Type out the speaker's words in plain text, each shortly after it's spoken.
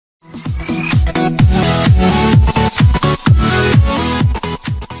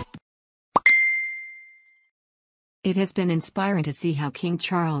It has been inspiring to see how King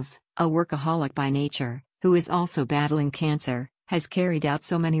Charles, a workaholic by nature, who is also battling cancer, has carried out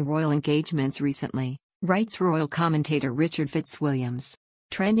so many royal engagements recently, writes royal commentator Richard Fitzwilliams.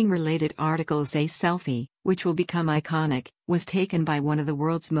 Trending related articles. A selfie, which will become iconic, was taken by one of the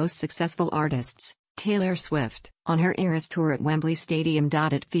world's most successful artists, Taylor Swift, on her Eras tour at Wembley Stadium.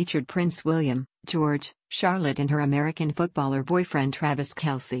 It featured Prince William, George, Charlotte and her American footballer boyfriend Travis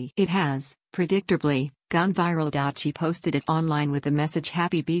Kelce. It has, predictably, gone viral. She posted it online with the message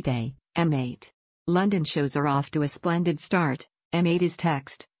 "Happy B-Day, M8. London shows are off to a splendid start, M8 is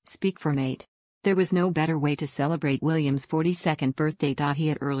text, speak for mate. There was no better way to celebrate William's 42nd birthday. He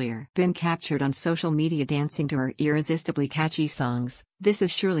had earlier been captured on social media dancing to her irresistibly catchy songs. This is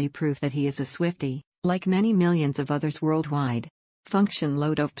surely proof that he is a Swiftie, like many millions of others worldwide. Function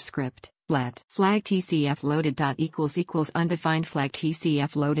load of script, let flag TCF loaded. == undefined flag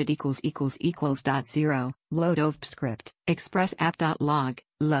TCF loaded == 0, load of script, express app.log,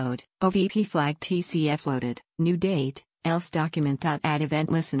 load, OVP flag TCF loaded, new date, else document. Add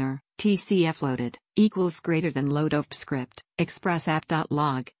event listener, TCF loaded, greater than load of script, express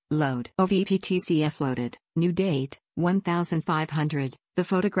app.log, load, OVP TCF loaded, new date, 1500. The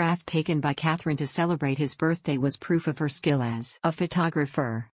photograph taken by Catherine to celebrate his birthday was proof of her skill as a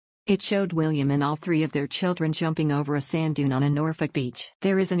photographer. It showed William and all three of their children jumping over a sand dune on a Norfolk beach.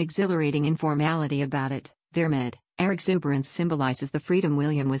 There is an exhilarating informality about it. Their mid-air exuberance symbolizes the freedom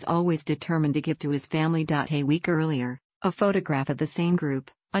William was always determined to give to his family. A week earlier, a photograph of the same group,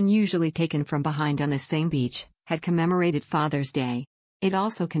 unusually taken from behind on the same beach, had commemorated Father's Day. It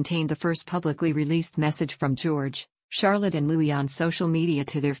also contained the first publicly released message from George, Charlotte and Louis on social media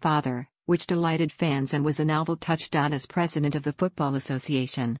to their father, which delighted fans and was a novel touch. As president of the Football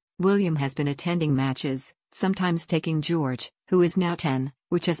Association, William has been attending matches, sometimes taking George, who is now 10,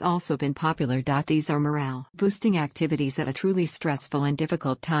 which has also been popular. These are morale-boosting activities at a truly stressful and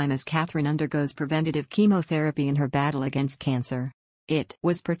difficult time as Catherine undergoes preventative chemotherapy in her battle against cancer. It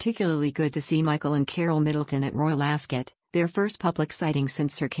was particularly good to see Michael and Carol Middleton at Royal Ascot, their first public sighting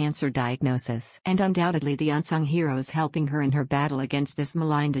since her cancer diagnosis, and undoubtedly the unsung heroes helping her in her battle against this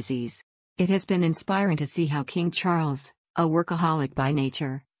malign disease. It has been inspiring to see how King Charles, a workaholic by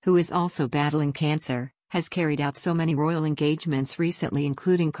nature, who is also battling cancer, has carried out so many royal engagements recently,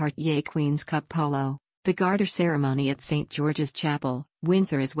 including Cartier Queen's Cup Polo, the Garter ceremony at St. George's Chapel,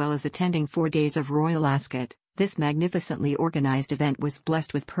 Windsor, as well as attending 4 days of Royal Ascot. This magnificently organized event was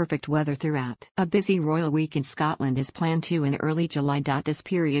blessed with perfect weather throughout. A busy royal week in Scotland is planned too in early July. This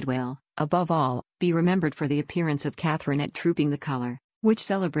period will, above all, be remembered for the appearance of Catherine at Trooping the Colour, which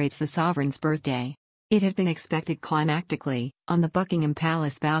celebrates the sovereign's birthday. It had been expected climactically, on the Buckingham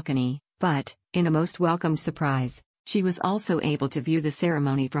Palace balcony, but, in a most welcome surprise, she was also able to view the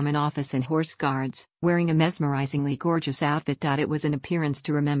ceremony from an office in Horse Guards, wearing a mesmerizingly gorgeous outfit. It was an appearance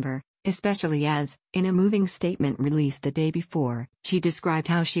to remember, especially as, in a moving statement released the day before, she described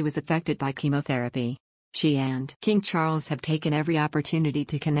how she was affected by chemotherapy. She and King Charles have taken every opportunity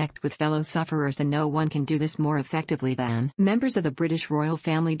to connect with fellow sufferers, and no one can do this more effectively than members of the British royal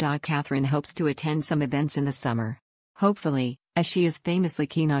family. Catherine hopes to attend some events in the summer. Hopefully, as she is famously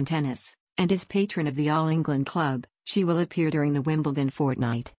keen on tennis, and is patron of the All England Club, she will appear during the Wimbledon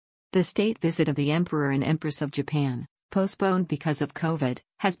fortnight. The state visit of the Emperor and Empress of Japan, postponed because of COVID,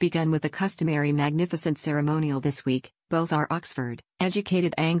 has begun with a customary magnificent ceremonial this week. Both are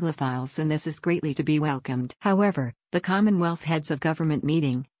Oxford-educated Anglophiles, and this is greatly to be welcomed. However, the Commonwealth Heads of Government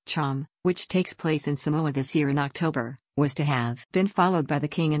meeting, CHOM, which takes place in Samoa this year in October, was to have been followed by the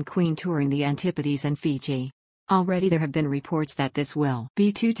King and Queen touring the Antipodes and Fiji. Already there have been reports that this will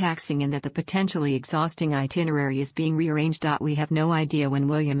be too taxing and that the potentially exhausting itinerary is being rearranged. We have no idea when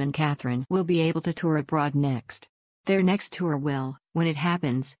William and Catherine will be able to tour abroad next. Their next tour will, when it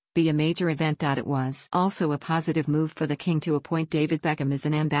happens, be a major event. It was also a positive move for the King to appoint David Beckham as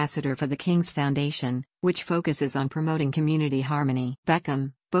an ambassador for the King's Foundation, which focuses on promoting community harmony.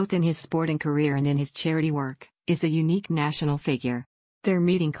 Beckham, both in his sporting career and in his charity work, is a unique national figure. Their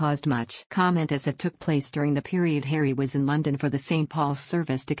meeting caused much comment as it took place during the period Harry was in London for the St. Paul's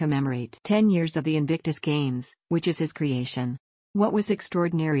service to commemorate 10 years of the Invictus Games, which is his creation. What was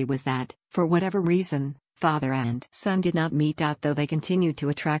extraordinary was that, for whatever reason, father and son did not meet. Though they continued to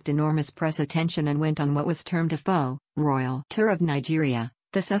attract enormous press attention and went on what was termed a faux royal tour of Nigeria,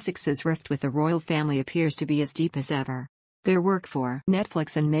 the Sussexes' rift with the royal family appears to be as deep as ever. Their work for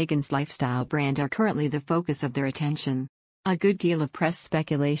Netflix and Meghan's lifestyle brand are currently the focus of their attention. A good deal of press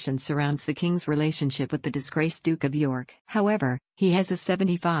speculation surrounds the King's relationship with the disgraced Duke of York. However, he has a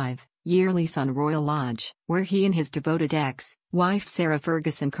 75-year lease on Royal Lodge, where he and his devoted ex-wife Sarah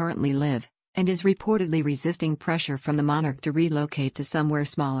Ferguson currently live. and is reportedly resisting pressure from the monarch to relocate to somewhere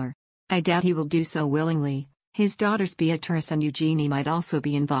smaller. I doubt he will do so willingly. His daughters Beatrice and Eugenie might also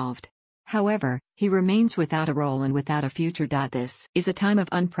be involved. However, he remains without a role and without a future. This is a time of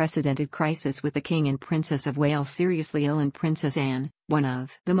unprecedented crisis, with the King and Princess of Wales seriously ill, and Princess Anne, one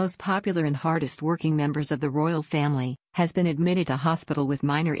of the most popular and hardest working members of the royal family, has been admitted to hospital with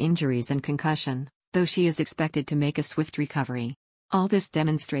minor injuries and concussion, though she is expected to make a swift recovery. All this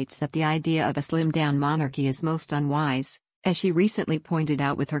demonstrates that the idea of a slimmed-down monarchy is most unwise, as she recently pointed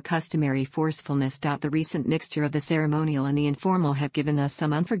out with her customary forcefulness. The recent mixture of the ceremonial and the informal have given us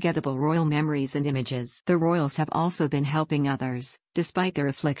some unforgettable royal memories and images. The royals have also been helping others, despite their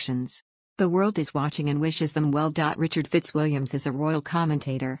afflictions. The world is watching and wishes them well. Richard Fitzwilliams is a royal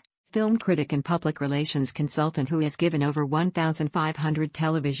commentator, film critic and public relations consultant who has given over 1,500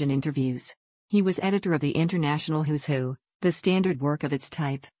 television interviews. He was editor of the International Who's Who, the standard work of its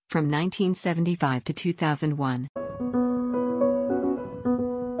type, from 1975 to 2001.